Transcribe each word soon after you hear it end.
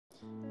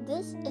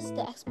This is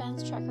the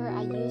expense tracker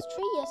I used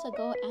 3 years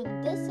ago,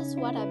 and this is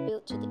what I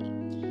built today.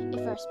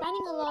 If you're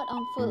spending a lot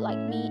on food like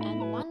me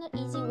and want an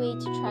easy way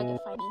to track your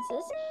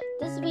finances,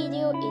 this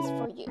video is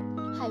for you.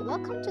 Hi,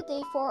 welcome to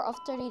day 4 of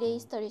 30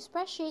 days 30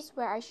 spreadsheets,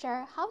 where I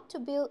share how to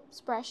build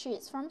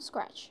spreadsheets from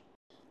scratch.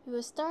 We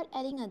will start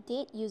adding a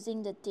date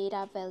using the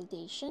data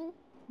validation.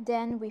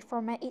 Then we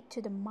format it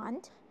to the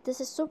month. This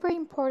is super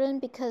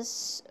important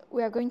because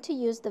we are going to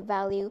use the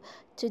value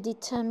to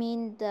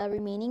determine the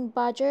remaining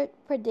budget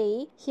per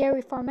day. Here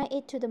we format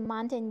it to the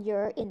month and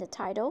year in the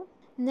title.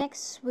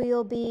 Next, we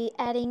will be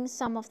adding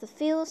some of the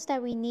fields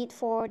that we need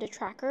for the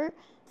tracker,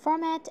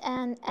 format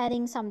and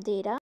adding some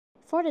data.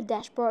 For the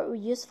dashboard, we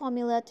use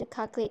formula to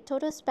calculate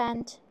total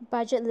spent,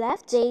 budget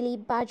left, daily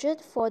budget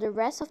for the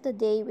rest of the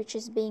day, which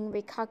is being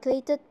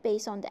recalculated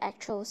based on the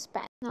actual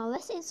spend. Now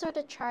let's insert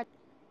a chart.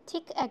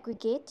 Tick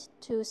aggregate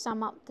to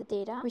sum up the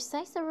data.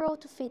 Resize the row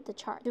to fit the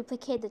chart.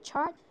 Duplicate the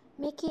chart.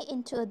 Make it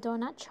into a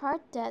donut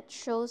chart that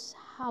shows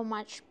how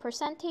much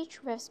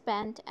percentage we have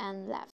spent and left.